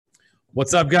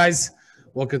What's up, guys?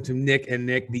 Welcome to Nick and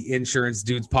Nick, the Insurance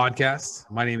Dudes podcast.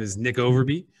 My name is Nick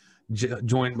Overby,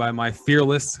 joined by my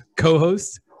fearless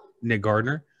co-host, Nick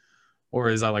Gardner, or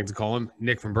as I like to call him,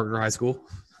 Nick from Berger High School.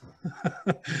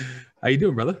 How you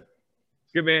doing, brother?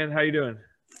 Good, man. How you doing?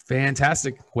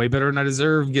 Fantastic. Way better than I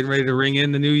deserve. Getting ready to ring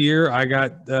in the new year. I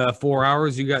got 4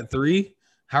 hours. You got 3.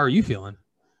 How are you feeling?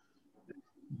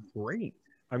 Great.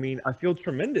 I mean, I feel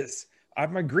tremendous. I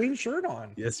have my green shirt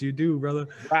on. Yes, you do, brother.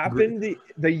 Wrapping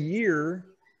the year,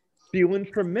 feeling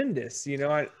tremendous. You know,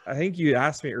 I think you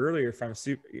asked me earlier if I'm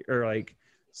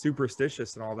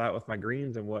superstitious and all that with my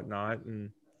greens and whatnot, and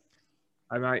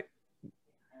I might.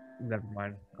 Never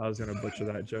mind. I was gonna butcher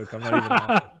that joke. I'm not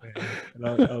even.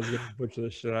 I was gonna butcher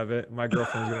the shit out of it. My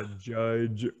girlfriend's gonna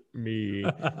judge me.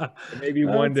 Maybe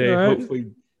one day, right. hopefully,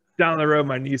 down the road,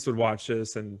 my niece would watch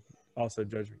this and also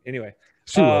judge me. Anyway,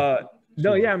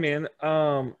 yeah, man.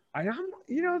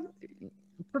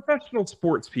 Professional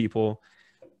sports people,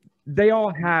 they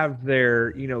all have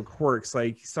their, quirks.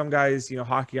 Like some guys,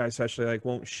 hockey guys especially, like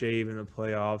won't shave in the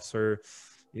playoffs, or,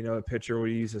 a pitcher will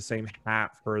use the same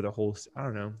hat for the whole. I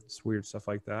don't know, it's weird stuff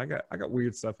like that. I got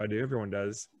weird stuff I do. Everyone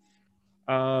does.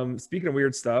 Speaking of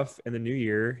weird stuff in the new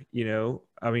year,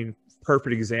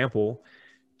 perfect example,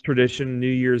 tradition, New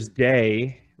Year's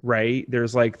Day. Right,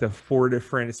 there's like the 4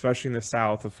 different, especially in the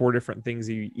South, the 4 different things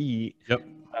that you eat.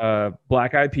 Yep.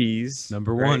 Black eyed peas,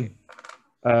 number 1.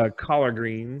 Collard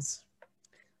greens.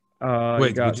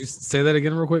 Wait, would you say that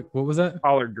again real quick? What was that?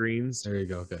 Collard greens. There you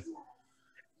go.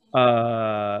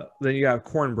 Okay. Then you got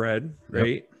cornbread,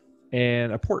 right? Yep.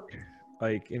 And a pork,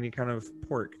 like any kind of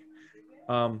pork.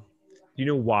 Do you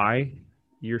know why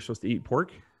you're supposed to eat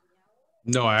pork?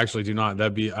 No, I actually do not.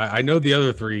 I know the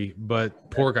other 3,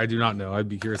 but pork I do not know. I'd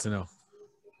be curious to know.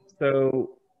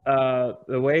 So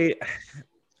the way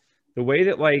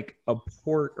that like a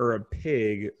pork or a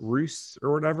pig roosts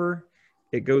or whatever,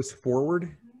 it goes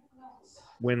forward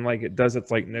when like it does its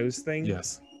like nose thing.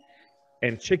 Yes.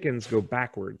 And chickens go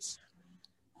backwards.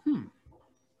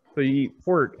 So you eat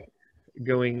pork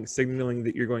signaling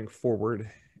that you're going forward,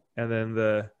 and then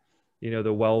the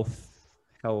wealth,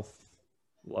 health,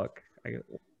 luck.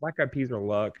 Black eyed peas are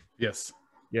luck. Yes.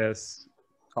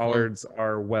 Collards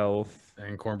are wealth,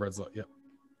 and cornbread's luck. Yep.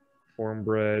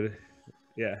 Cornbread.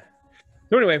 Yeah.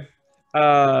 So anyway,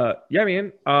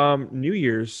 man. New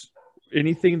Year's.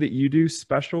 Anything that you do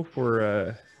special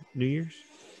for New Year's?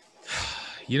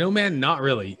 Man, not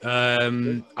really.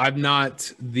 I'm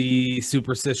not the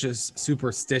superstitious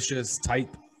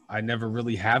type. I never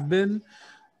really have been.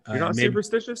 You're not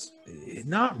superstitious?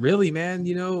 Not really, man.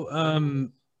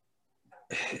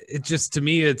 It just, to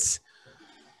me,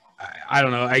 I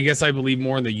don't know. I guess I believe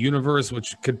more in the universe,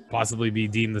 which could possibly be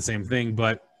deemed the same thing.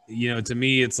 But, to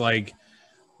me, it's like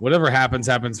whatever happens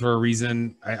for a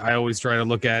reason. I always try to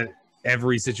look at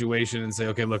every situation and say,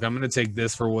 okay, look, I'm going to take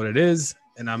this for what it is,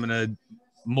 and I'm going to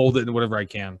mold it into whatever I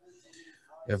can.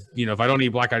 If I don't eat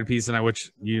black eyed peas tonight,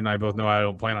 which you and I both know I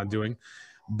don't plan on doing,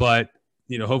 but,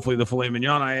 hopefully the filet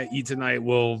mignon I eat tonight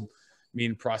will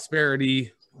mean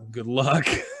prosperity, good luck,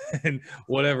 and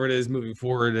whatever it is moving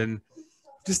forward. And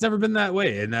just never been that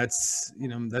way. And that's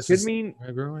could mean,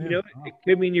 it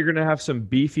could mean you're going to have some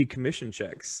beefy commission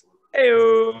checks.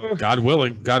 Hey-o. God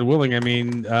willing. I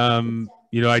mean,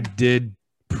 I did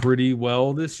pretty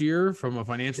well this year from a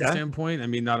financial standpoint. I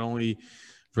mean, not only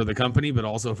for the company, but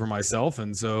also for myself.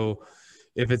 And so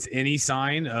if it's any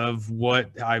sign of what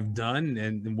I've done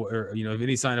if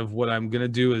any sign of what I'm going to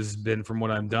do has been from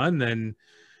what I've done, then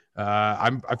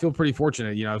I feel pretty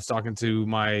fortunate. I was talking to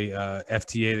my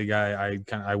FTA, the guy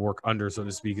I work under, so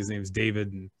to speak. His name's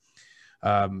David,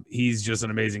 and he's just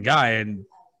an amazing guy. And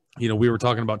we were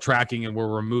talking about tracking and where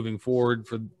we're moving forward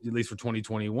for at least for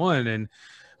 2021. And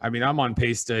I mean, I'm on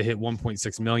pace to hit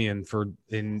 1.6 million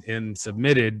in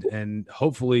submitted, and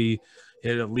hopefully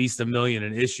hit at least 1 million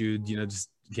in issued. Just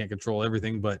can't control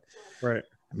everything, but right.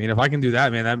 I mean, if I can do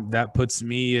that, man, that puts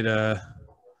me at a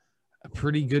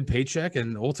pretty good paycheck,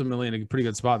 and ultimately in a pretty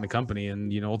good spot in the company.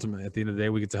 And ultimately at the end of the day,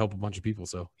 we get to help a bunch of people.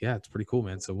 So yeah, it's pretty cool,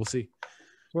 man. So we'll see.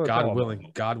 Well, God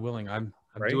willing, I'm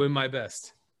doing my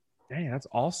best. Dang, that's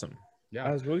awesome. Yeah,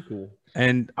 that was really cool.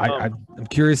 And I'm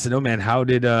curious to know, man, how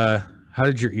did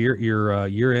your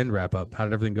year end wrap up? How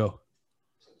did everything go?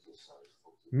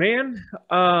 Man,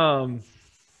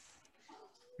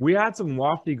 we had some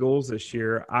lofty goals this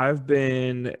year. I've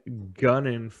been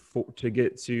gunning to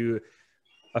get to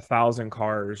 1,000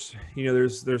 cars.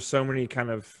 There's so many kind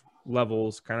of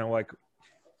levels, kind of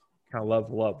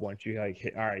level up once you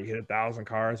hit. All right, you hit 1,000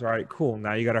 cars. All right, cool.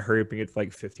 Now you got to hurry up and get to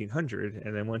like 1,500,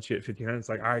 and then once you hit 1,500, it's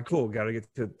like, all right, cool, got to get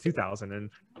to 2,000, and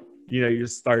you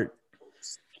just start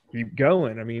keep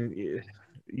going. I mean,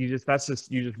 you just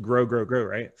grow,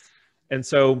 right? And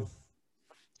so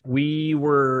we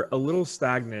were a little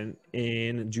stagnant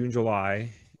in June,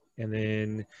 July, and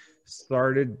then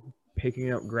started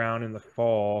picking up ground in the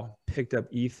fall, picked up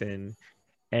Ethan,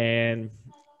 and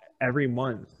every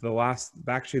month, the last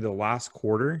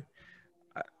quarter,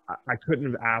 I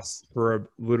couldn't have asked for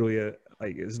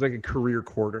it's like a career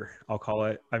quarter, I'll call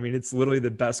it. I mean, it's literally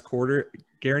the best quarter,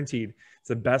 guaranteed. It's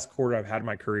the best quarter I've had in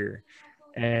my career.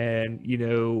 And,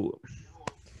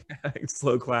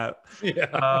 slow clap.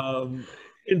 Yeah.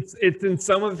 It's in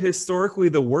some of historically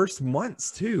the worst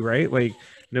months too, right? Like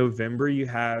November, you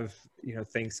have,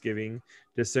 Thanksgiving,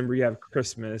 December, you have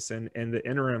Christmas, and the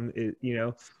interim,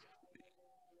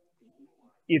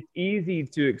 it's easy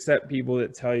to accept people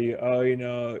that tell you,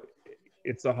 oh,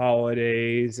 it's the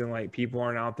holidays and like people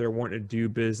aren't out there wanting to do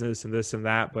business and this and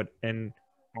that. But in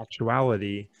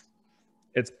actuality,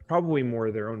 it's probably more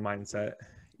their own mindset,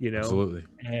 Absolutely.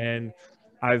 And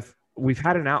we've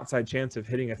had an outside chance of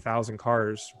hitting 1,000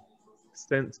 cars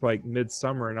since like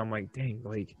midsummer. And I'm like, dang,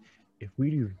 like if we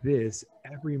do this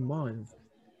every month,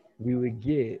 we would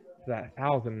get that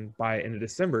 1,000 by end of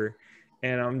December.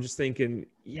 And I'm just thinking,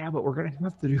 yeah, but we're going to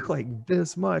have to do like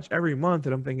this much every month.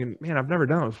 And I'm thinking, man, I've never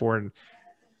done it before. And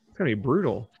it's going to be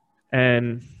brutal.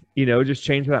 And, just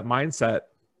change that mindset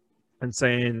and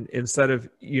saying, instead of,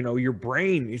 your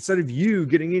brain, instead of you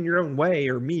getting in your own way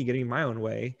or me getting my own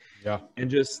way. Yeah. And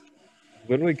just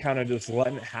literally kind of just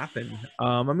letting it happen.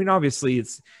 I mean, obviously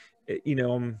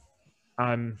I'm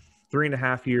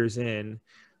 3.5 years in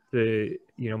to,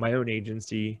 my own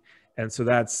agency. And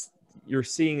so you're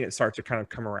seeing it start to kind of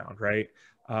come around, right?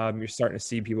 You're starting to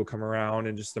see people come around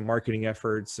and just the marketing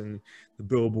efforts and the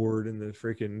billboard and the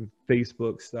freaking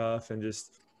Facebook stuff and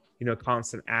just,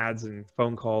 constant ads and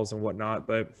phone calls and whatnot.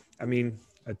 But I mean,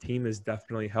 a team has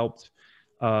definitely helped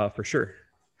for sure.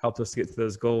 Helped us get to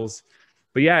those goals.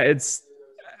 But yeah, it's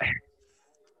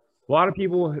a lot of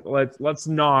people, let's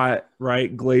not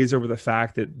glaze over the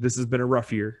fact that this has been a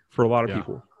rough year for a lot of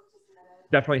people.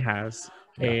 Definitely has.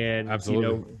 Yeah, and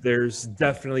absolutely. There's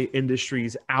definitely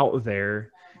industries out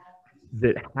there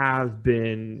that have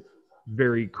been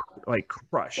very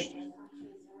crushed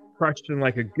in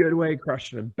like a good way,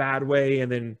 crushed in a bad way,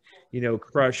 and then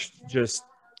crushed just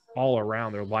all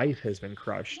around. Their life has been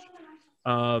crushed.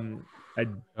 I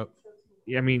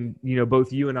mean,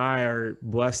 both you and I are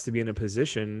blessed to be in a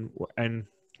position, and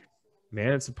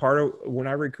man, it's a part of when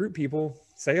I recruit people,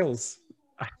 sales.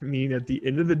 I mean, at the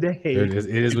end of the day, it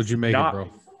is what you make it, bro.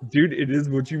 Dude, it is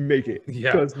what you make it.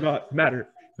 Yeah. Does not matter.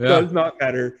 Yeah. Does not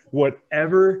matter.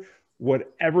 Whatever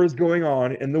is going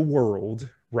on in the world,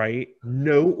 right?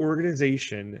 No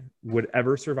organization would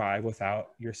ever survive without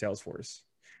your sales force.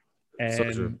 And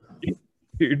so true.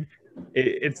 Dude,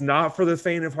 it's not for the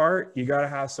faint of heart. You got to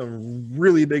have some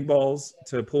really big balls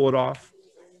to pull it off.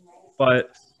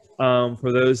 But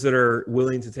for those that are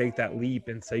willing to take that leap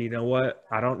and say, you know what,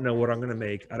 I don't know what I'm going to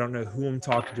make. I don't know who I'm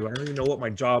talking to. I don't even know what my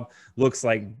job looks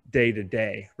like day to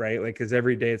day, right? Like, because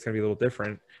every day it's going to be a little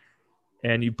different.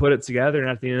 And you put it together, and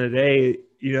at the end of the day,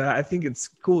 I think it's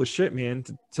cool as shit, man,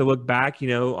 to look back,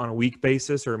 on a week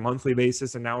basis or a monthly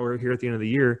basis. And now we're here at the end of the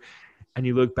year, and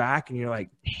you look back and you're like,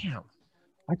 damn,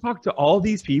 I talked to all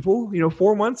these people,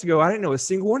 4 months ago. I didn't know a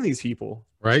single one of these people.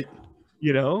 Right.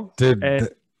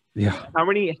 Yeah.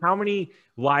 How many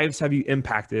lives have you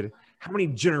impacted? How many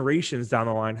generations down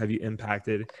the line have you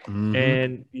impacted? Mm-hmm.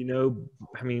 And,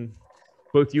 I mean,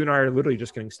 both you and I are literally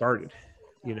just getting started.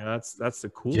 That's the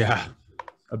cool thing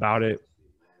about it.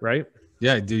 Right.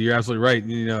 Yeah, dude, you're absolutely right.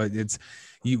 It's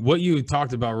what you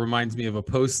talked about reminds me of a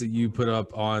post that you put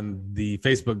up on the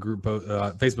Facebook group,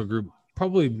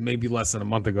 probably maybe less than a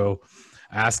month ago,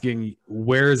 asking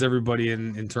where is everybody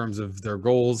in terms of their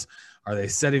goals? Are they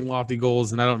setting lofty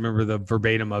goals? And I don't remember the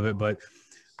verbatim of it, but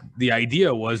the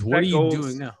idea was, what are you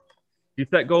doing now? You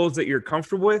set goals that you're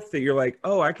comfortable with, that you're like,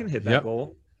 oh, I can hit that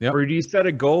goal. Yep. Or do you set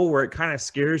a goal where it kind of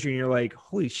scares you and you're like,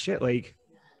 holy shit, like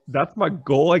that's my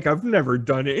goal. Like I've never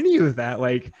done any of that.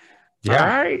 Like, all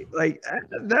right, like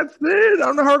that's it. I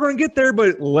don't know how we're going to get there,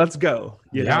 but let's go.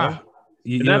 You know?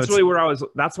 And that's really where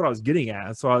that's what I was getting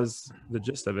at. So the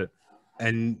gist of it.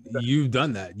 And you've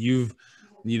done that.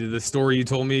 The story you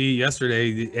told me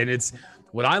yesterday, and it's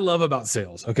what I love about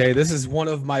sales. Okay. This is one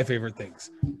of my favorite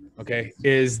things. Okay.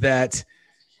 Is that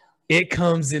it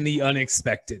comes in the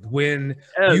unexpected when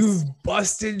you've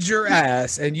busted your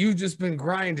ass and you've just been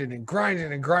grinding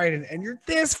and you're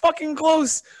this fucking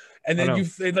close. And then you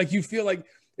feel like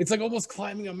it's like almost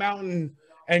climbing a mountain,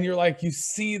 and you're like, you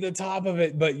see the top of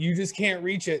it, but you just can't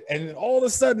reach it. And then all of a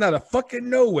sudden, out of fucking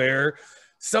nowhere,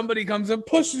 somebody comes and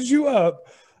pushes you up.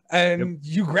 and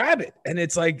you grab it, and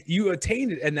it's like you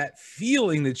attained it, and that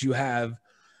feeling that you have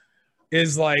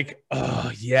is like,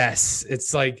 oh yes,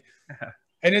 it's like,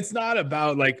 and it's not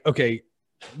about like, okay,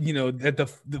 you know, at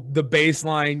the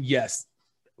baseline, yes,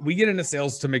 we get into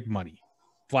sales to make money,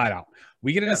 flat out.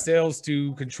 We get into sales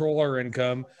to control our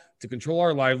income, to control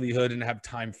our livelihood, and have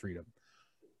time freedom.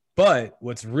 But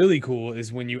what's really cool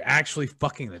is when you actually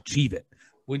fucking achieve it.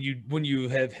 When you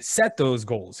have set those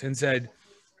goals and said,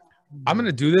 I'm going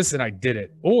to do this, and I did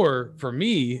it. Or for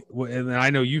me, and I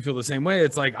know you feel the same way,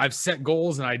 it's like I've set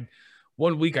goals, and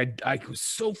one week I was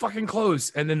so fucking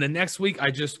close, and then the next week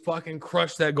I just fucking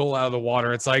crushed that goal out of the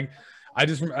water. It's like I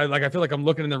feel like I'm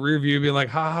looking in the rear view being like,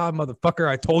 ha motherfucker,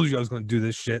 I told you I was going to do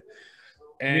this shit.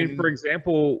 And I mean, for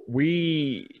example,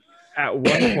 we at one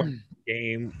point in the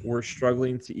game were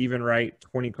struggling to even write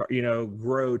 20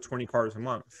 grow 20 cars a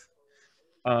month.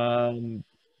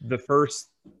 The first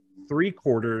 3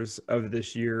 quarters of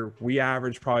this year, we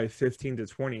averaged probably 15 to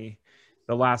 20.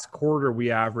 The last quarter,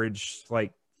 we averaged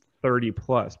like 30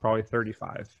 plus, probably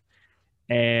 35.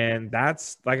 And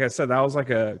that's, like I said, that was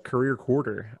like a career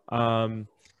quarter.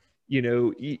 You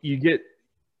know, you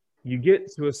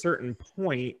get to a certain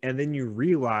point, and then you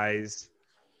realize,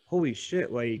 holy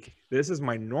shit, like this is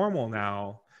my normal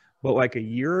now. But like a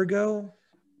year ago,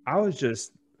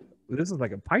 this is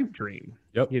like a pipe dream.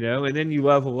 Yep. You know, and then you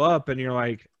level up and you're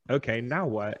like, okay, now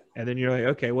what? And then you're like,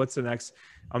 okay, what's the next?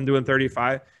 I'm doing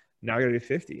 35. Now I gotta do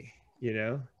 50, you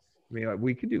know? I mean, like,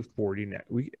 we could do 40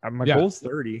 next. My goal's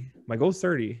 30. My goal's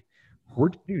 30.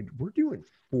 We're doing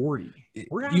 40.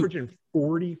 We're averaging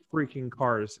 40 freaking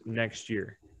cars next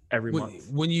year every month.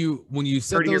 When you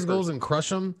set those goals and crush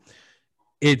them,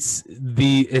 it's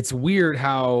weird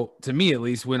how, to me at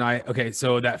least,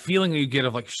 so that feeling you get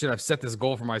of like, shit, I've set this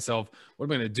goal for myself, what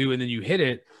am I gonna do? And then you hit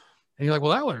it, and you're like,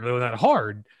 well, that wasn't really that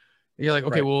hard. And you're like,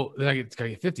 okay, well, then I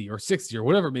get 50 or 60 or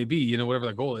whatever it may be, you know, whatever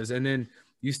the goal is. And then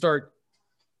you start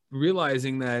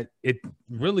realizing that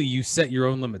you set your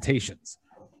own limitations.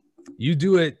 You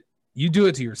do it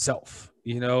to yourself,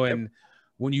 you know, and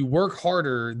when you work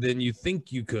harder than you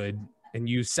think you could, and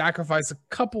you sacrifice a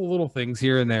couple little things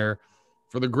here and there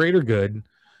for the greater good,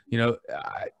 you know,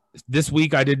 this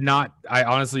week I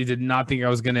honestly did not think I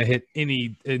was going to hit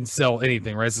any and sell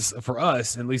anything, right? For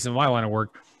us, at least in my line of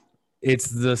work, it's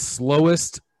the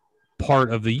slowest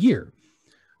part of the year.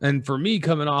 And for me,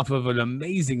 coming off of an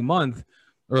amazing month,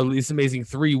 or at least amazing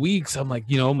 3 weeks, I'm like,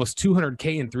 you know, almost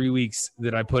 200K in 3 weeks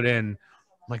that I put in. I'm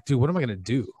like, dude, what am I going to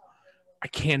do? I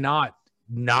cannot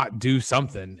not do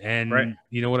something. And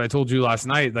you know what I told you last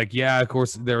night, like, yeah, of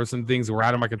course there were some things that were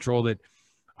out of my control that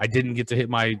I didn't get to hit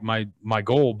my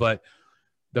goal. But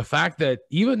the fact that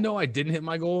even though I didn't hit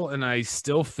my goal and I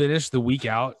still finished the week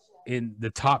out in the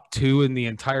top 2 in the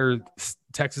entire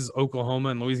Texas, Oklahoma,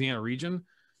 and Louisiana region,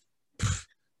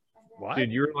 what?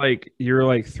 Dude, you're like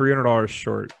 $300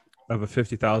 short of a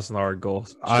 $50,000 goal.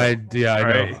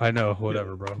 I know,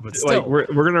 whatever, bro. But still, like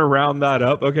we're gonna round that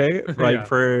up, okay? Like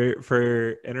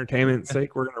for entertainment's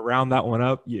sake, we're gonna round that one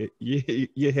up. You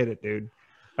hit it, dude.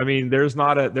 I mean, there's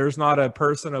not a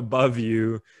person above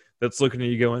you that's looking at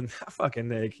you going, fucking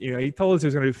Nick. You know, he told us he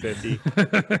was gonna do 50.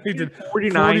 He did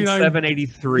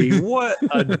 49,783. What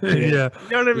a dick. Yeah. You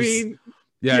know what I mean?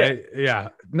 Yeah.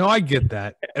 No, I get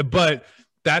that, but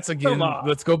that's, again,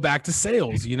 let's go back to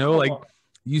sales. You know, like,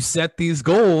 you set these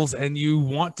goals and you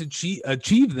want to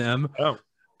achieve them.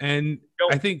 And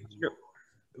I think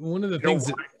one of the things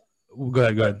that, go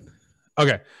ahead.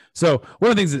 Okay. So one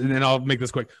of the things, and I'll make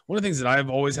this quick. One of the things that I've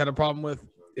always had a problem with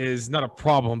is not a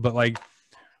problem, but like,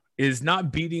 is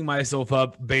not beating myself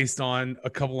up based on a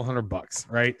couple of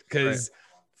 $100, right? Because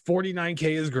 49K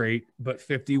is great, but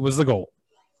 50 was the goal.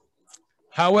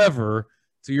 However,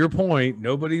 to your point,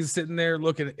 nobody's sitting there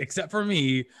looking, except for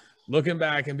me, looking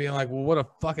back and being like, well, what a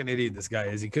fucking idiot this guy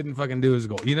is. He couldn't fucking do his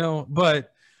goal, you know?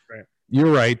 But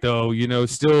you're right, though, you know,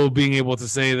 still being able to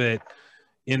say that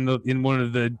in one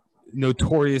of the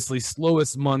notoriously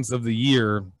slowest months of the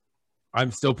year, I'm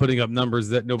still putting up numbers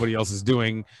that nobody else is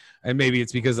doing. And maybe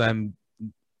it's because I'm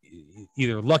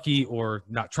either lucky or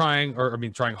not trying, or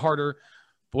trying harder,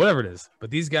 but whatever it is.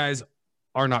 But these guys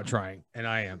are not trying, and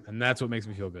I am. And that's what makes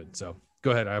me feel good. So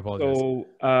go ahead. I apologize.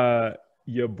 So,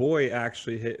 your boy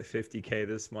actually hit 50K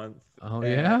this month. Oh,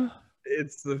 yeah?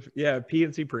 It's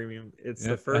PNC Premium. It's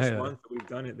the first month that we've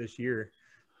done it this year.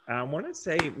 I want to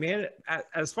say, man,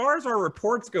 as far as our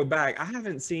reports go back, I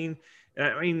haven't seen,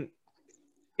 I mean,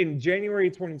 in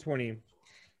January 2020,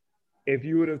 if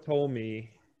you would have told me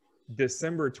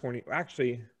December 20,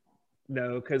 actually,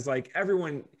 no, because like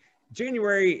everyone,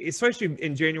 January, especially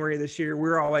in January this year, we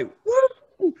were all like,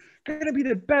 woo, gonna be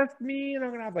the best me, and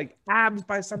I'm gonna have like abs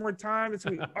by summertime. It's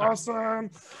gonna be awesome.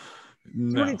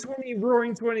 No. 2020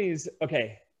 Roaring 20s.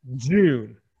 Okay,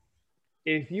 June.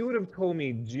 If you would have told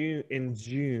me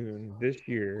June this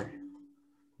year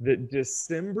that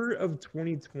December of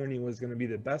 2020 was going to be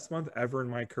the best month ever in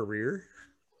my career,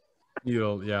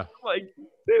 Yeah. like,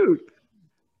 dude,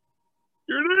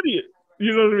 you're an idiot.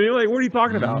 You know what I mean? Like, what are you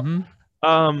talking about?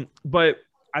 But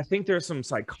I think there's some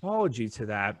psychology to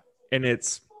that, and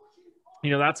it's,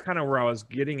 that's kind of where I was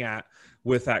getting at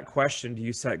with that question. Do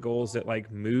you set goals that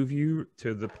like move you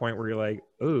to the point where you're like,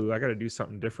 oh, I got to do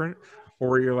something different,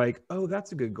 or you're like, oh,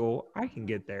 that's a good goal, I can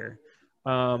get there?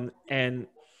 And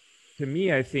to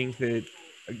me, I think that,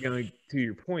 again, to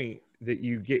your point, that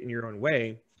you get in your own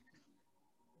way,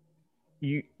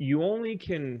 you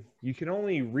can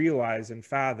only realize and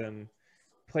fathom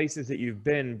places that you've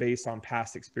been based on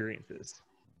past experiences.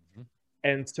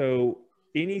 And so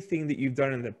anything that you've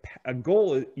done in a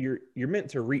goal, you're meant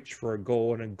to reach for a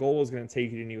goal, and a goal is going to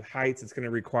take you to new heights. It's going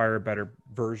to require a better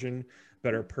version,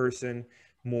 better person,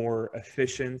 more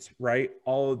efficient, right?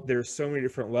 There's so many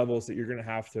different levels that you're going to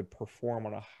have to perform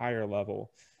on a higher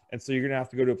level. And so you're going to have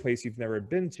to go to a place you've never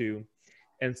been to.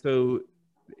 And so,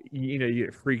 you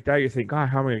get freaked out. You think, God,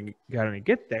 how am I going to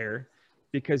get there?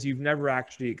 Because you've never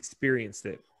actually experienced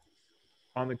it.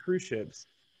 On the cruise ships,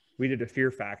 we did a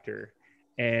fear factor.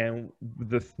 And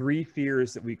the 3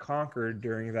 fears that we conquered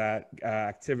during that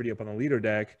activity up on the Lido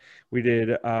deck, we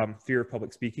did fear of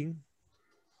public speaking.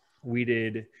 We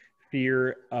did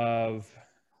fear of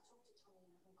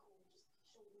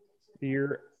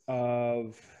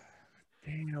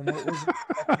damn, what was the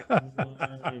second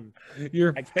one?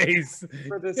 Your face.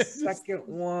 For the second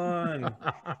one.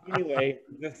 Anyway,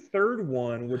 the third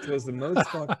one, which was the most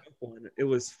fucked up one, it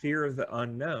was fear of the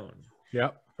unknown.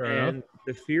 Yep. And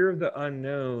the fear of the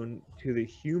unknown to the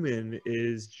human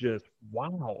is just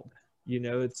wild.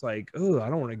 It's like, oh, I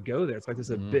don't want to go there. It's like this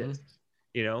abyss,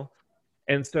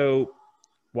 And so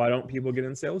why don't people get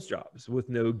in sales jobs with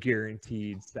no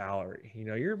guaranteed salary?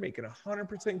 You're making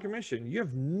 100% commission. You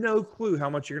have no clue how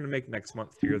much you're going to make next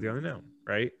month. Fear of the unknown,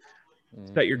 right?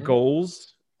 Set your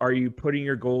goals. Are you putting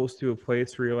your goals to a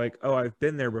place where you're like, oh, I've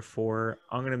been there before,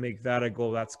 I'm going to make that a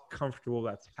goal that's comfortable,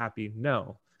 that's happy?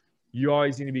 No. You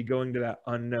always need to be going to that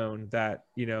unknown, that,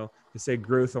 they say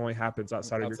growth only happens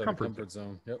outside of your comfort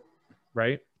zone. Yep.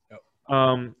 Right. Yep.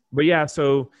 But yeah,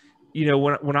 so,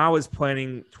 when I was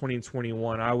planning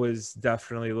 2021, I was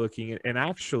definitely looking at, and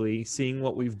actually seeing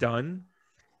what we've done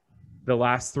the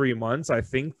last 3 months, I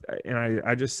think, and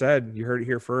I just said, you heard it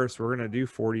here first, we're going to do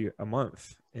 40 a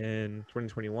month in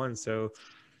 2021. So,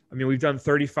 we've done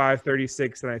 35,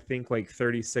 36, and I think like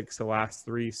 36 the last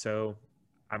 3. So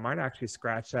I might actually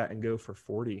scratch that and go for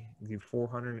 40, do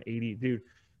 480.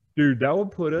 Dude, that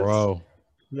would put us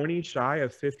 20 shy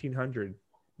of 1,500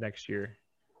 next year.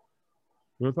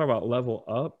 We want to talk about level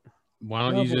up. Why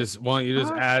don't you just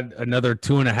add another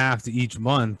 2.5 to each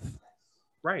month?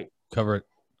 Right. Cover it.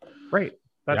 Right.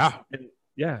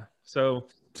 Yeah. So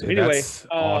dude, anyway, that's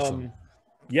awesome.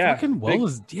 Yeah. Fucking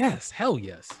yes. Hell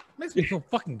yes. Makes me feel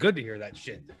fucking good to hear that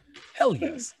shit. Hell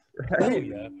yes. Right? Hell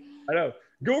yeah. I know.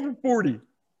 Go for 40.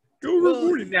 Go for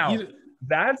 40 now.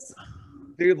 That's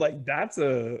dude, I've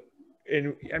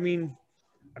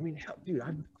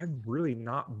really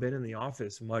not been in the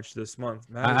office much this month.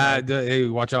 Hey,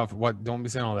 watch out for what? Don't be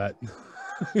saying all that.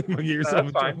 Get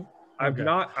yourself that's fine.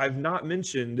 I've not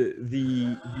mentioned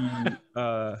the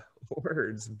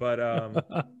words, but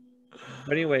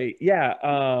anyway, yeah.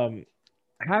 I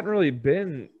hadn't really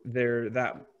been there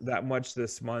that much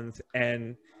this month,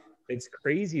 and it's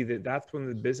crazy that's when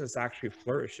the business actually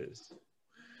flourishes.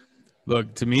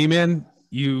 Look, to me, man,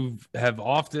 you have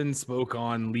often spoke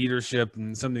on leadership,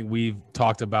 and something we've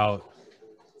talked about.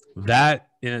 That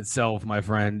in itself, my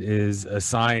friend, is a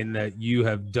sign that you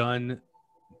have done,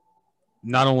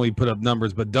 not only put up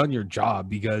numbers, but done your job.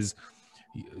 Because,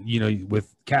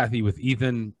 with Kathy, with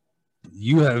Ethan,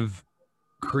 you have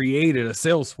created a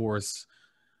sales force,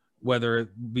 whether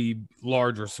it be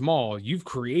large or small. You've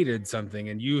created something,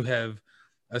 and you have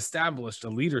established a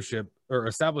leadership, or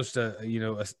established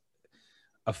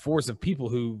a force of people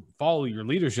who follow your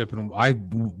leadership. And I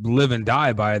live and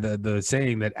die by the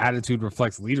saying that attitude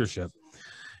reflects leadership.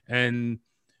 And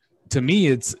to me,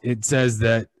 it says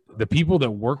that the people that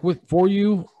work for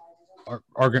you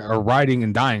are riding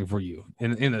and dying for you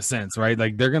in a sense, right?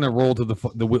 Like they're going to roll to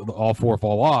the all 4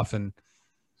 fall off. And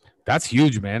that's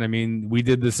huge, man. We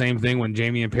did the same thing when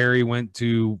Jamie and Perry went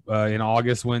to in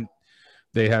August, when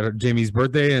they had Jamie's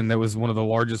birthday, and that was one of the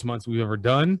largest months we've ever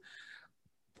done.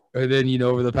 And then,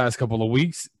 over the past couple of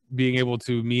weeks, being able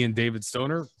to, me and David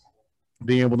Stoner,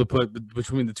 being able to put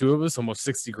between the two of us almost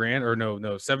 60 grand or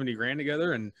no 70 grand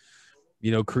together, and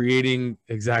creating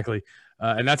exactly.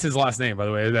 And that's his last name, by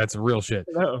the way. That's real shit.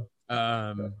 No.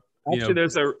 Actually,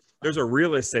 there's a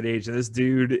real estate agent. This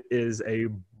dude is a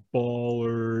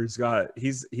baller.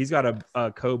 He's got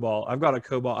a Cobalt. I've got a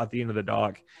Cobalt at the end of the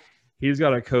dock. He's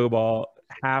got a Cobalt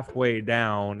halfway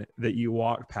down that you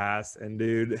walk past, and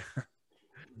dude,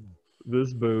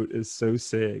 this boat is so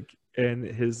sick. And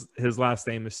his last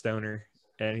name is Stoner,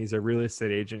 and he's a real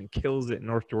estate agent. Kills it in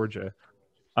North Georgia.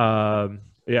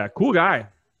 Yeah, cool guy,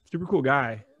 super cool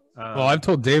guy. Well, I've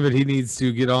told David he needs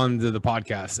to get on to the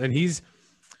podcast, and he's,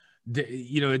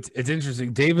 it's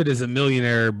interesting. David is a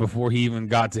millionaire before he even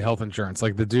got to health insurance.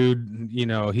 Like the dude,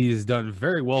 he has done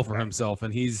very well for himself,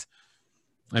 and he's,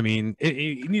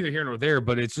 neither here nor there,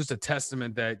 but it's just a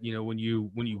testament that, when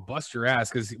you bust your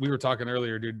ass, because we were talking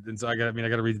earlier, dude, and so I got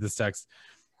to read this text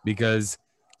because,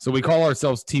 so we call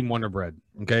ourselves Team Wonder Bread.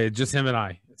 Okay. It's just him and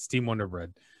I. It's Team Wonder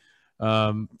Bread.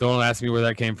 Don't ask me where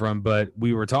that came from, but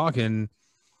we were talking,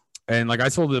 and like I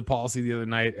sold the policy the other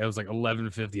night. It was like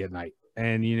 11:50 at night.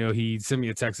 And, he sent me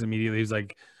a text immediately. He was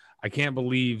like, I can't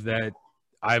believe that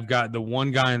I've got the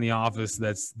one guy in the office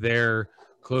that's there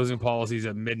closing policies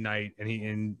at midnight.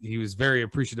 And he was very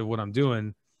appreciative of what I'm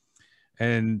doing.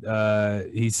 And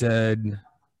he said,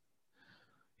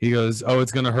 he goes, oh,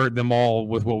 it's going to hurt them all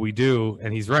with what we do.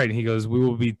 And he's right. And he goes, we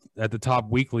will be at the top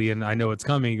weekly, and I know it's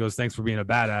coming. He goes, thanks for being a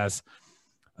badass.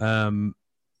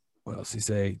 What else he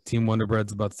say? Team Wonder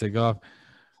Bread's about to take off.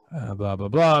 Blah, blah,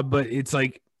 blah. But it's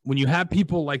like, when you have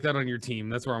people like that on your team,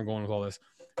 that's where I'm going with all this.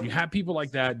 You have people like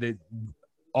that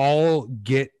all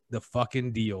get the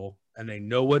fucking deal, and they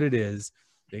know what it is.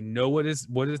 They know what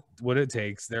it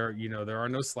takes. There are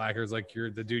no slackers like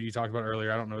the dude you talked about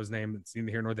earlier. I don't know his name. It's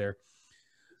neither here nor there.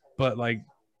 But like,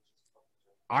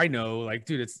 I know, like,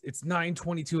 dude, it's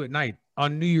 9:22 at night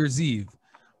on New Year's Eve,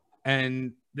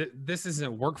 and this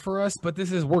isn't work for us, but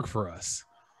this is work for us.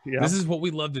 Yeah. This is what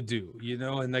we love to do,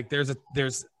 and like, there's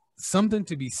something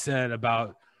to be said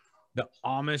about the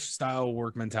Amish style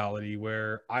work mentality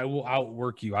where I will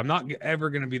outwork you. I'm not ever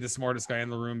going to be the smartest guy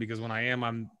in the room, because when I am,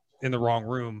 I'm in the wrong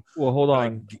room. Well, hold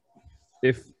on.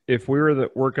 If we were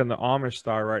working the Amish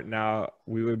style right now,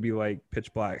 we would be like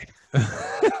pitch black.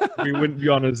 We wouldn't be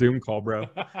on a Zoom call, bro.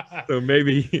 So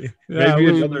maybe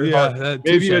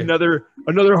another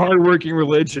hardworking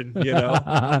religion,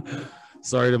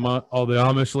 Sorry to all the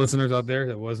Amish listeners out there.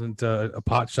 That wasn't a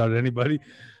pot shot at anybody.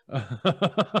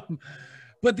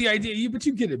 But the idea, but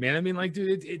you get it, man. Like,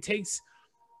 dude, it takes,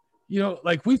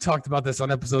 like we've talked about this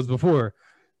on episodes before,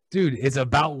 dude. It's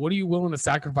about what are you willing to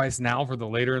sacrifice now for the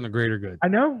later and the greater good. I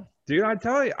know, dude. I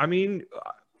tell you,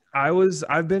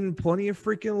 I've been plenty of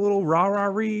freaking little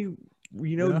rah-rah-ree,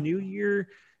 New Year,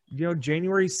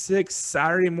 January 6th,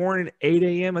 Saturday morning, 8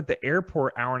 a.m. at the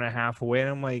airport, hour and a half away. And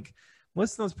I'm like,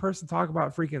 listen to this person talk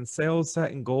about freaking sales,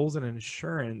 setting goals, and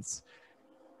insurance.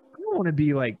 I don't want to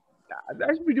be like,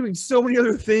 I should be doing so many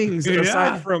other things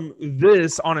aside from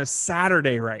this on a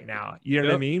Saturday right now. You know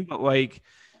what I mean? But like,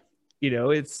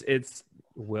 it's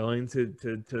willing to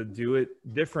do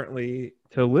it differently,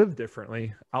 to live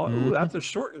differently. That's a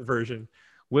shortened version.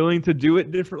 Willing to do it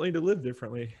differently, to live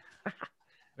differently.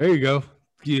 There you go.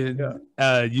 You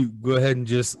go ahead and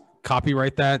just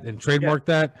copyright that and trademark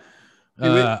that.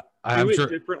 I'm sure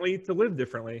differently to live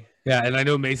differently. Yeah, and I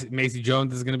know Macy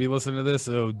Jones is going to be listening to this,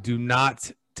 so do not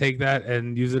take that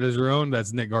and use it as your own.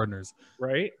 That's Nick Gardner's.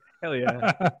 Right? Hell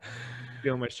yeah.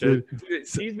 Feeling my shit. Dude,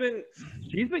 she's been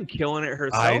killing it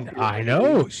herself. I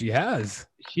know she has.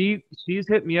 She's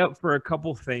hit me up for a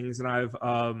couple things, and I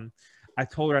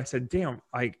told her, I said, damn,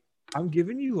 like, I'm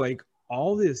giving you like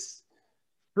all this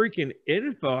freaking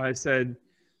info. I said,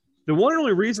 the one and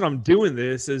only reason I'm doing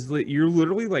this is that you're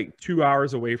literally like 2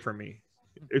 hours away from me.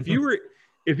 If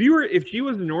she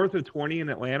was north of 20 in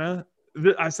Atlanta,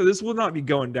 I said, this will not be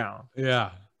going down.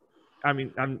 Yeah.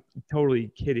 I'm totally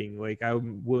kidding. Like,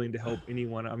 I'm willing to help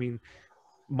anyone.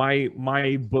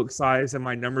 My book size and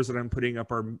my numbers that I'm putting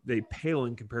up they pale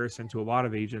in comparison to a lot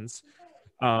of agents.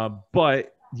 But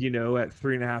at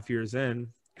 3.5 years in,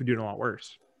 could do a lot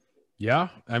worse. Yeah.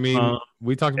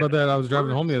 We talked about that. I was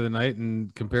driving home the other night,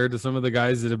 and compared to some of the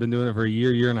guys that have been doing it for a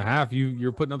year and a half,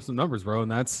 you're putting up some numbers, bro.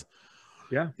 And that's,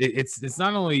 it's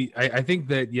not only, I think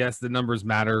that, yes, the numbers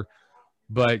matter,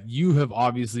 but you have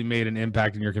obviously made an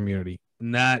impact in your community,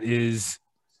 and that's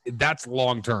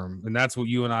long-term. And that's what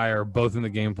you and I are both in the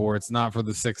game for. It's not for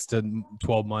the 6 to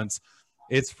 12 months.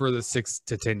 It's for the 6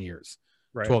 to 10 years,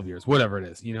 right. 12 years, whatever it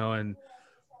is, and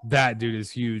that dude is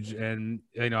huge. And,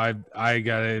 I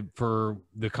got it for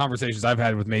the conversations I've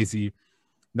had with Macy.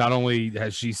 not only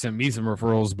has she sent me some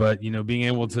referrals, but, you know, being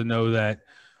able to know that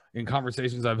in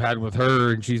conversations I've had with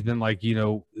her, and she's been like, you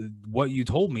know, what you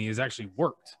told me has actually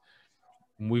worked.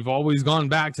 And we've always gone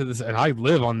back to this, and I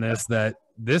live on this, that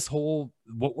this whole,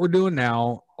 what we're doing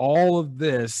now, all of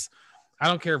this, I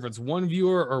don't care if it's 1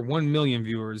 viewer or 1 million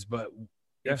viewers, but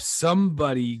if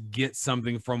somebody gets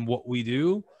something from what we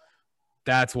do,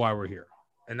 that's why we're here.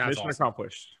 And that's mission awesome.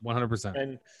 accomplished. 100%.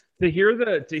 And to hear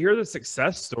the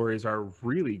success stories are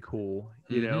really cool,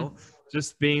 you know,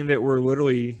 just being that we're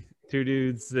literally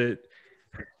two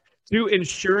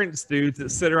insurance dudes that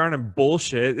sit around and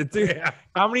bullshit.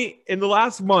 How many in the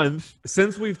last month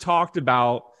since we've talked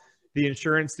about the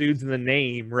insurance dudes in the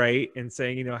name, right? And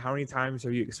saying, you know, how many times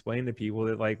have you explained to people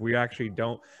that like we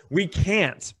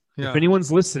can't. If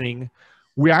anyone's listening,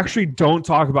 we actually don't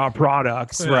talk about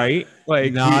products, right?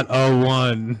 Like not a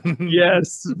one.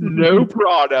 Yes, no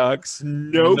products,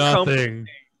 no nothing,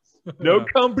 no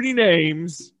company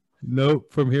names.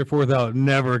 Nope. From here forth out,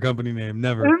 never a company name,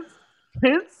 never.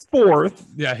 Henceforth,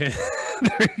 yeah.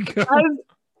 There you go.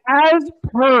 As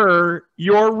per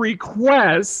your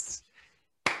request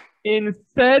in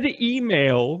said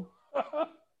email.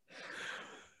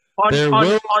 There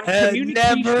will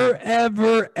never,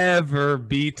 ever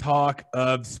be talk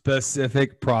of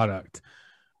specific product.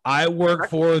 I work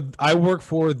for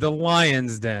the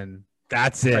Lion's Den.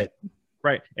 That's it.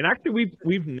 Right. And actually,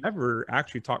 we've never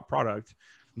actually talked product.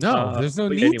 No, there's no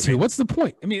need to. What's the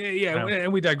point? I mean,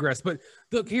 and we digress. But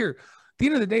look here. At the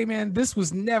end of the day, man, this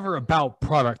was never about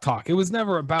product talk. It was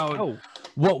never about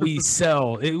what we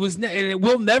sell. It was, and it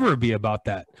will never be about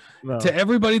that. No. To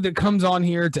everybody that comes on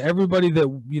here, to everybody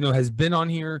that, you know, has been on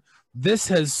here, this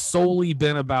has solely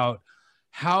been about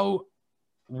how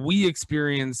we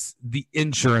experience the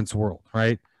insurance world,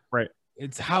 right? Right.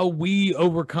 It's how we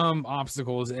overcome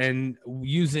obstacles, and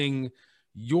using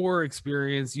your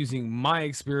experience, using my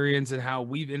experience, and how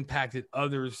we've impacted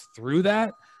others through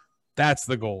that. That's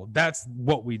the goal. That's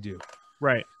what we do.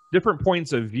 Right. Different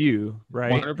points of view,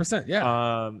 right? 100%. Yeah.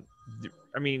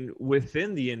 I mean,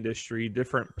 within the industry,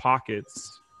 different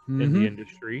pockets in the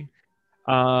industry.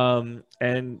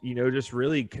 And, you know, just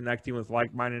really connecting with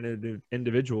like-minded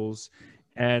individuals.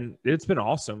 And it's been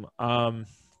awesome. I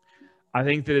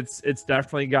think that it's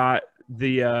definitely got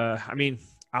the, I mean,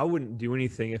 I wouldn't do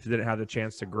anything if it didn't have the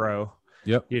chance to grow.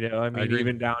 Yep. You know, I mean,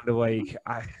 even down to like,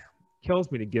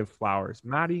 kills me to give flowers.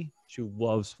 Maddie, she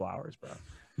loves flowers, bro.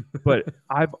 But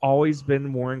I've always been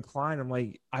more inclined. I'm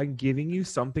like, I'm giving you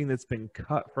something that's been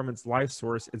cut from its life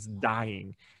source. It's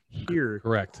dying here.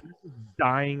 Correct.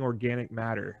 Dying organic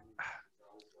matter.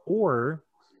 Or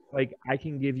like I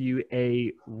can give you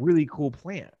a really cool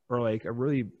plant, or like a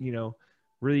really,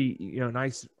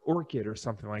 nice orchid or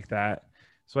something like that.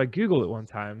 So I Googled it one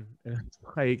time, and it's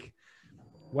like,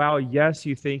 wow, yes,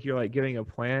 you think you're like giving a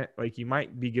plant, like you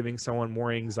might be giving someone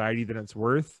more anxiety than it's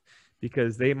worth,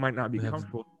 because they might not be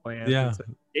comfortable with the plant. Yeah, so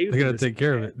they gotta take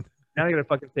care of it. Now they gotta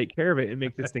fucking take care of it and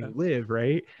make this thing live,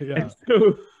 right? Yeah.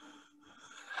 So,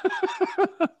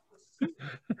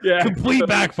 yeah. Complete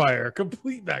backfire.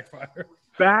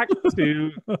 Back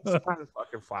to the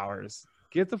fucking flowers.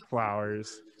 Get the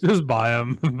flowers. Just buy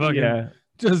them.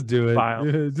 Just do it.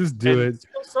 Yeah, just do it.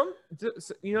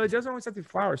 It doesn't always have to be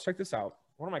flowers. Check this out.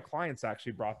 One of my clients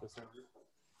actually brought this in.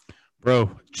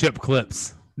 Bro, chip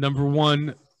clips. Number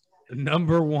one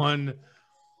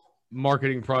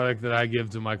marketing product that I give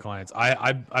to my clients.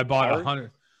 I bought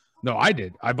 100. No, I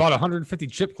did. I bought 150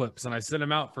 chip clips and I sent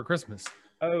them out for Christmas.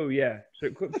 Oh yeah,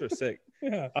 chip clips are sick.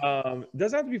 Yeah.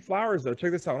 Doesn't have to be flowers though.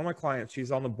 Check this out. One of my clients,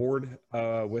 she's on the board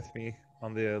with me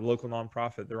on the local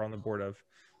nonprofit they're on the board of.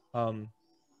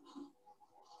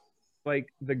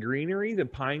 Like the greenery, the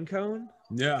pine cone.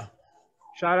 Yeah.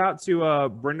 Shout out to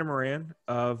Brenda Moran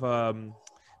of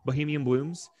Bohemian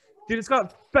Blooms. Dude, it's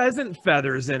got pheasant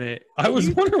feathers in it. I was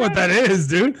wondering what that is,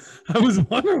 dude. I was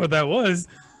wondering what that was.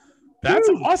 That's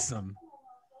awesome.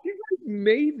 She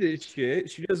made this shit.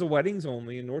 She does weddings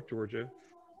only in North Georgia.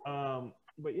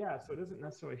 But yeah, so it doesn't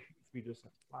necessarily have to be just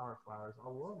flowers. I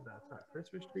love that. It's got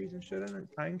Christmas trees and shit in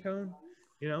it, pine cone,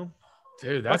 you know.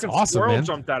 Dude, that's awesome, squirrel man.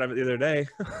 Jumped out of it the other day.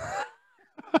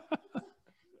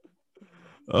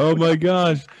 Oh my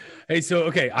gosh. Hey, so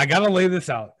okay, I gotta lay this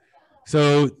out.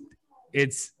 So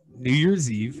it's New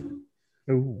Year's Eve.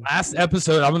 Ooh. Last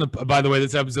episode, by the way,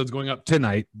 this episode's going up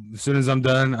tonight. As soon as I'm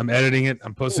done, I'm editing it.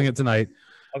 I'm posting it tonight.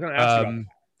 I was gonna ask you about that.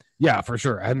 Yeah, for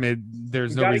sure. I mean,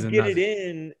 there's no reason get it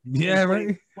in. Yeah,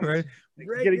 right. Gotta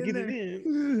get it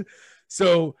in.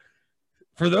 So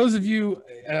for those of you,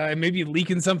 maybe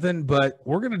leaking something, but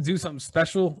we're gonna do something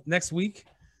special next week.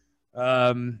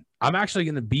 I'm actually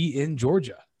gonna be in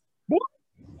Georgia. What?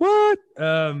 What?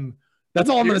 That's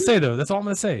all I'm going to say, though. That's all I'm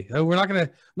going to say. I'm not going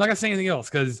to say anything else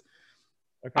because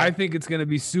I think it's going to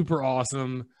be super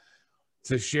awesome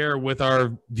to share with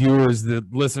our viewers, the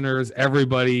listeners,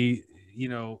 everybody. You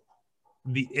know,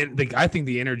 I think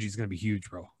the energy is going to be huge,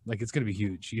 bro. Like, it's going to be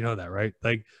huge. You know that, right?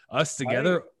 Like, us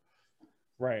together.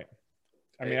 Right.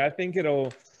 I mean, I think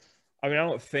it'll. I mean,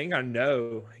 I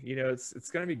know. You know,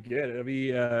 it's going to be good. It'll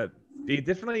be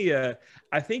definitely.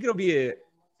 I think it'll be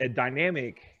a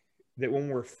dynamic that when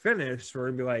we're finished, we're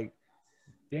gonna be like,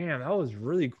 "Damn, that was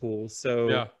really cool." So,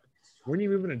 yeah. When are you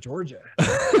moving to Georgia?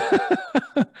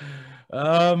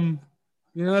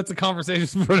 You know, that's a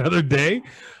conversation for another day.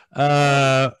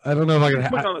 I don't know if I can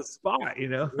put on the spot, you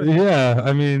know. Yeah,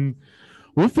 I mean,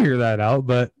 we'll figure that out,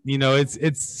 but you know, it's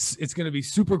going to be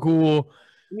super cool.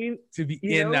 I mean, to be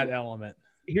in that element.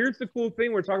 Here's the cool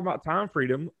thing: we're talking about time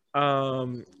freedom.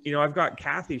 You know, I've got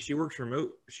Kathy. She works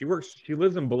remote. She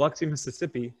lives in Biloxi,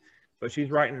 Mississippi, but she's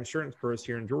writing insurance for us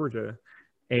here in Georgia,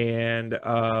 and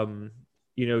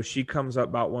you know, she comes up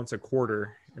about once a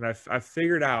quarter, and I've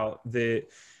figured out that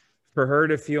for her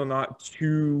to feel not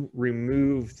too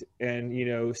removed and, you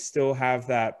know, still have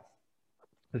the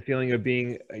feeling of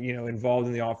being, you know, involved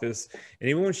in the office. And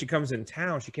even when she comes in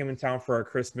town, she came in town for our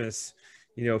Christmas,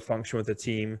 you know, function with the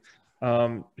team.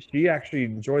 She actually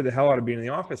enjoyed the hell out of being in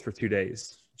the office for 2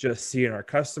 days, just seeing our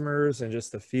customers and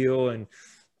just the feel and,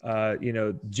 you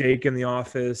know, Jake in the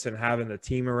office and having the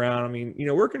team around. I mean, you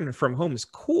know, working from home is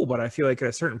cool, but I feel like at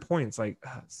a certain point, it's like,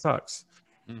 it sucks.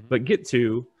 Mm-hmm. But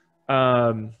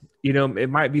you know, it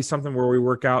might be something where we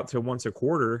work out to once a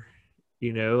quarter,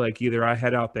 you know, like either I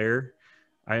head out there.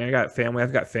 I've got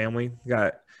family,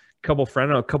 got a couple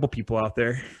people out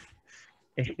there,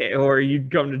 or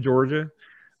you'd come to Georgia.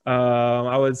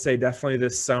 I would say definitely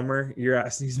this summer, your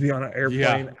ass needs to be on an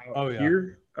airplane out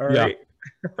here. All right.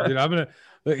 Dude,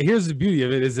 here's the beauty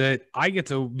of it is that I get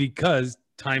to, because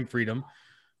time freedom,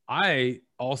 I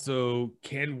also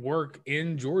can work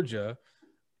in Georgia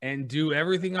and do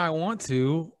everything I want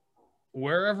to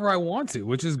wherever I want to,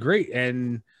 which is great.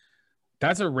 And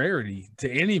that's a rarity to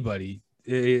anybody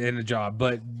in a job,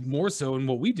 but more so in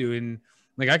what we do. And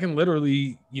like, I can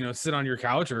literally, you know, sit on your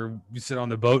couch or you sit on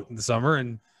the boat in the summer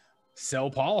and sell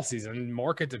policies and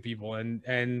market to people.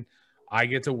 And I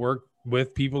get to work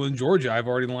with people in Georgia. I've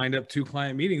already lined up 2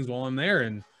 client meetings while I'm there.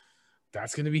 And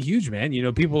that's going to be huge, man. You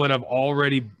know, people that have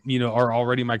already, you know, are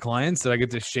already my clients that I get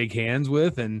to shake hands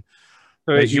with. And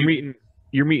so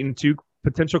you're meeting 2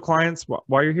 potential clients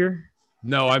while you're here?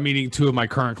 No, I'm meeting 2 of my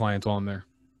current clients while I'm there.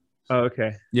 Oh,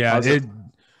 okay. Yeah.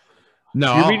 Awesome.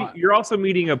 You're also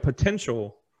meeting a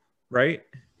potential, right?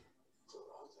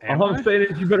 All I'm saying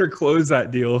is you better close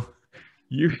that deal.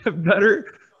 You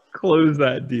better close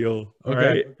that deal. Okay.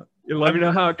 Right? And let me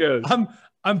know how it goes.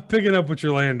 I'm picking up what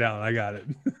you're laying down. I got it.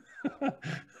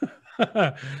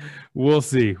 We'll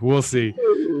see.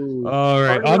 All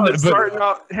right.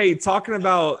 Talking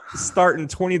about starting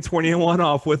 2021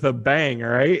 off with a bang. All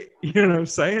right. You know what I'm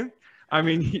saying? I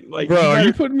mean, like, bro, are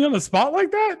you putting me on the spot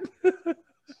like that?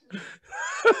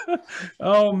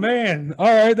 Oh man.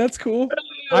 All right. That's cool.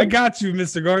 I got you,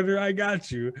 Mr. Gardner. I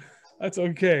got you. That's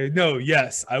okay. No,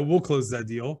 yes, I will close that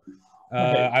deal.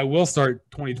 I will start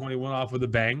 2021 off with a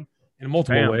bang in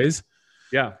multiple ways.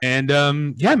 Yeah. And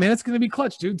yeah, man, it's gonna be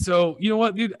clutch, dude. So you know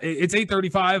what, dude? It's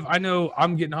 8:35. I know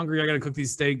I'm getting hungry. I gotta cook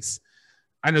these steaks.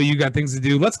 I know you got things to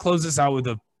do. Let's close this out with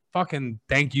a fucking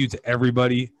thank you to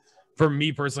everybody, from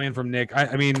me personally and from Nick.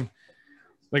 I mean,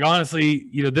 like, honestly,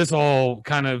 you know, this all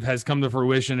kind of has come to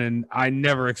fruition, and I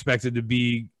never expected to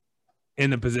be in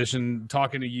the position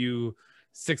talking to you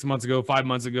 6 months ago, 5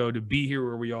 months ago, to be here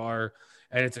where we are.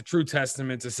 And it's a true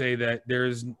testament to say that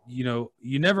there's, you know,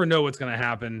 you never know what's going to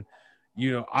happen.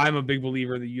 You know, I'm a big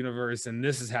believer in the universe, and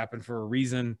this has happened for a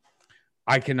reason.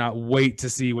 I cannot wait to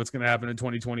see what's going to happen in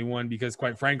 2021, because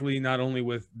quite frankly, not only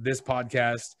with this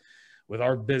podcast, with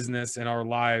our business and our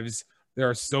lives, there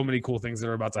are so many cool things that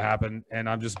are about to happen. And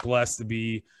I'm just blessed to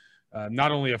be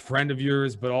not only a friend of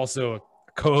yours, but also a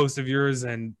co-host of yours,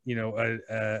 and, you know,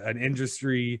 an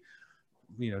industry,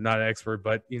 you know, not an expert,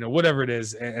 but, you know, whatever it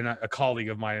is, and a colleague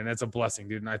of mine. And that's a blessing,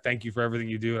 dude. And I thank you for everything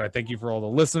you do. And I thank you for all the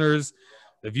listeners,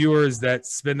 the viewers that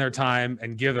spend their time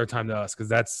and give their time to us, because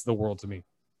that's the world to me.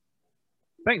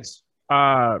 Thanks.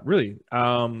 Really.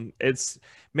 It's,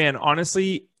 man,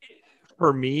 honestly,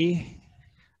 for me,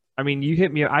 I mean, you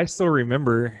hit me. I still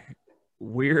remember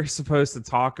we're supposed to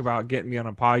talk about getting me on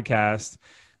a podcast.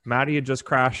 Maddie had just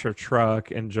crashed her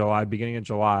truck in July, beginning of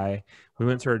July. We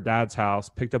went to her dad's house,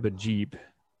 picked up a Jeep,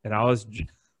 and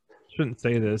shouldn't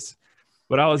say this,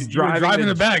 But I was driving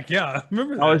it back. Yeah,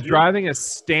 remember that, I was driving a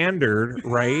Standard,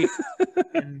 right,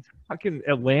 in fucking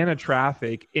Atlanta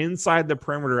traffic inside the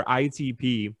perimeter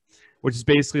ITP, which is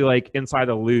basically like inside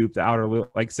the loop, the outer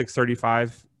loop, like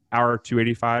 635 hour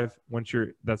 285.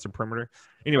 That's a perimeter.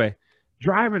 Anyway,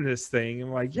 driving this thing,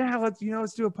 I'm like, yeah, let's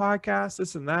do a podcast,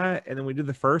 this and that, and then we did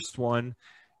the first one,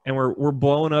 and we're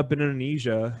blowing up in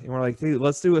Indonesia, and we're like, hey,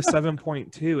 let's do a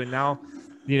 7.2, and now,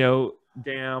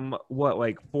 damn, what,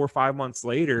 like 4 or 5 months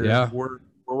later, yeah, we're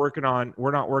not working on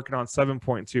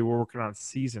 7.2, we're working on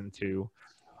season 2.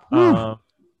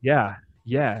 Yeah,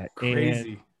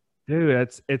 crazy. And, dude,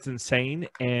 it's insane,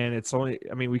 and it's only,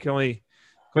 I mean, we can only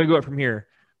go up from here.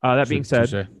 That being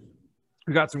said,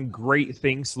 we got some great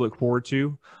things to look forward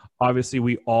to. Obviously,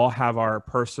 we all have our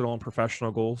personal and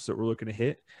professional goals that we're looking to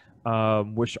hit.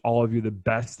 Wish all of you the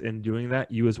best in doing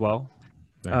that. You as well.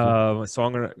 So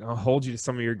I'm gonna hold you to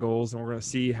some of your goals, and we're gonna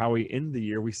see how we end the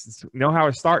year. We know how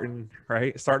it's starting,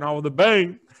 right? Starting off with a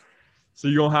bang. So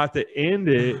you're gonna have to end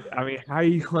it. I mean, how are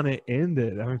you gonna end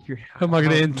it? I mean, how am I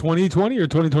gonna end 2020 or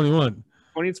 2021?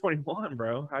 2021,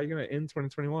 bro. How are you gonna end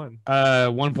 2021?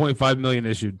 1.5 million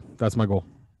issued. That's my goal.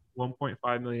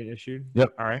 1.5 million issued.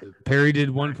 Yep. All right. Perry did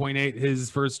 1.8 his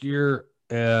first year.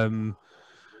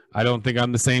 I don't think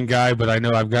I'm the same guy, but I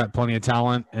know I've got plenty of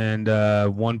talent, and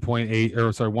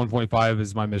 1.5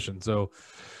 is my mission. So,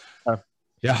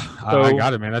 yeah, I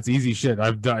got it, man. That's easy shit.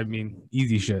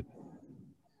 Easy shit.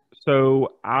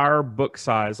 So our book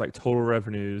size, like total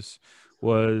revenues,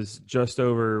 was just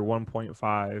over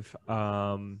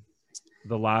 1.5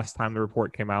 the last time the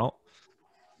report came out.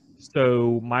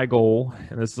 So my goal,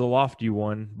 and this is a lofty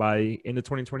one, by end of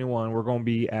 2021, we're going to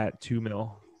be at 2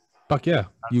 mil. Fuck yeah,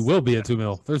 you will be at 2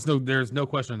 mil. There's no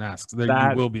question asked. You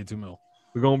will be at 2 mil.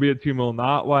 We're going to be at 2 mil,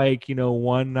 not like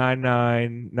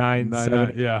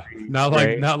 199,970. Yeah,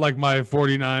 not like my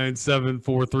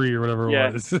 49,743 or whatever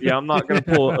it was. Yeah, I'm not going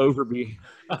to pull Overby.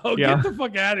 Oh, get the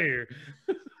fuck out of here.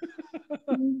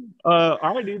 All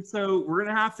right, dude. So we're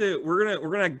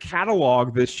gonna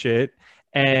catalog this shit,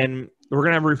 and we're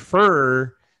gonna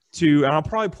refer to, and I'll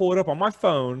probably pull it up on my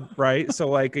phone, right? So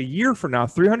like a year from now,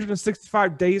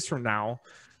 365 days from now,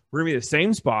 we're gonna be at the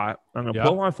same spot. I'm gonna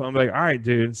pull up my phone, and be like, all right,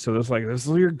 dude. So this is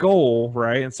your goal,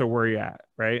 right? And so where are you at,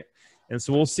 right? And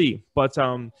so we'll see. But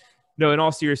no, in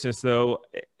all seriousness, though,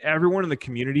 everyone in the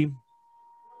community,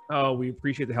 we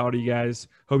appreciate the hell out of you guys.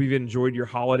 Hope you've enjoyed your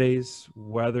holidays,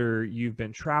 whether you've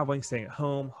been traveling, staying at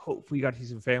home. Hopefully you got to see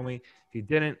some family. If you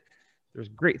didn't, there's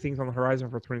great things on the horizon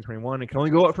for 2021. It can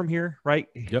only go up from here, right?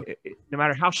 Yep. No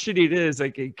matter how shitty it is,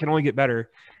 like, it can only get better.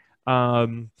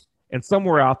 And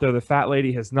somewhere out there, the fat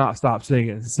lady has not stopped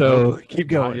singing. So keep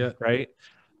going, right?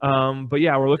 But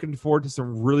yeah, we're looking forward to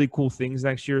some really cool things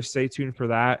next year. Stay tuned for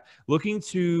that. Looking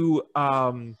to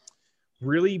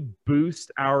really boost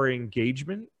our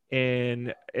engagement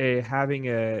and having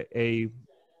a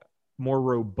more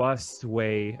robust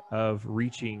way of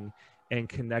reaching and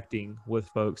connecting with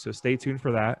folks. So stay tuned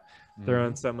for that.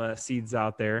 Throwing some seeds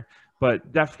out there.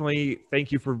 But definitely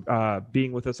thank you for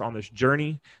being with us on this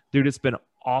journey. Dude, it's been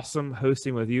awesome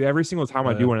hosting with you. Every single time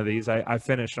I do one of these, I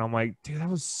finish and I'm like, dude, that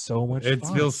was so much fun. It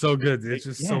feels so good. It's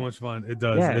just so much fun. It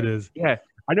does. Yeah. It is. Yeah.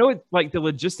 I know it, like the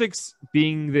logistics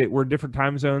being that we're different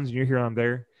time zones and you're here, I'm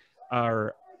there,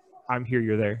 or I'm here,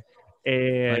 you're there.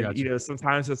 And,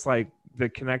 sometimes it's like the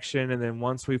connection. And then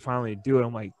once we finally do it,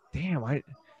 I'm like, damn, I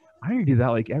need to do that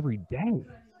like every day,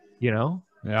 Yeah.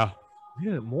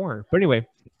 Do it more. But anyway,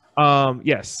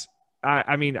 yes.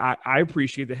 I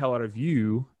appreciate the hell out of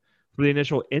you for the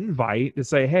initial invite to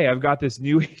say, hey, I've got this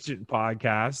new agent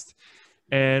podcast.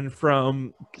 And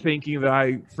from thinking that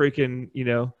I freaking,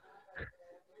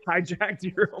 hijacked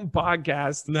your own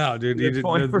podcast. No, dude. No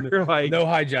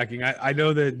hijacking. I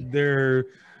know that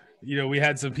we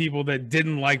had some people that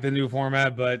didn't like the new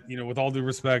format, but, with all due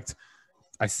respect,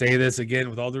 I say this again,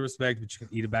 with all due respect, but you can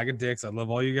eat a bag of dicks. I love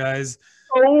all you guys.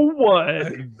 Oh,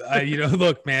 what?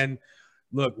 Look, man.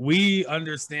 Look, we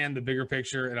understand the bigger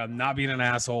picture, and I'm not being an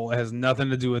asshole. It has nothing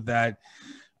to do with that.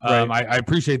 Right. I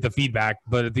appreciate the feedback,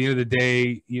 but at the end of the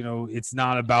day, it's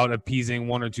not about appeasing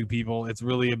one or two people. It's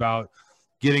really about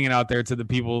getting it out there to the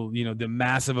people, the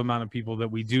massive amount of people that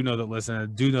we do know that listen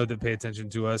and do know that pay attention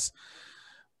to us.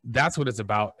 That's what it's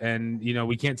about. And,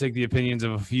 we can't take the opinions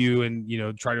of a few and,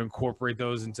 try to incorporate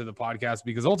those into the podcast,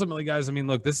 because ultimately, guys,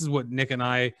 look, this is what Nick and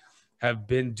I have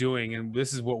been doing, and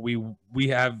this is what we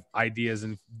have ideas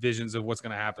and visions of what's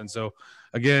going to happen. So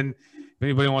again, if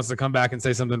anybody wants to come back and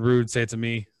say something rude, say it to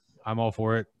me. I'm all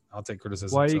for it. I'll take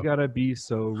criticism. Why you gotta be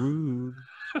so rude?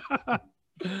 All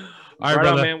right,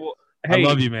 brother. On, man. Hey, I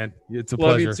love you, man. It's a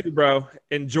love pleasure. you too, bro.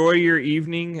 Enjoy your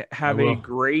evening. Have a will.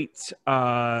 great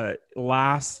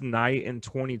last night in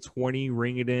 2020.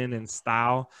 Ring it in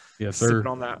style. Yes, sir. Sipping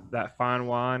on that fine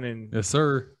wine and Yes,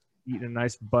 sir. eating a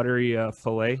nice buttery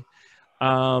fillet.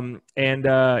 Yeah,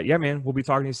 man, we'll be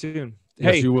talking to you soon.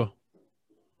 Yes, Hey, you will.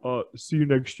 see you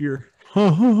next year.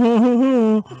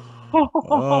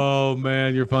 Oh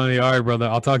man, you're funny. All right, brother.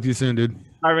 I'll talk to you soon, dude.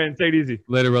 All right, man. Take it easy.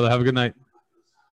 Later, brother. Have a good night.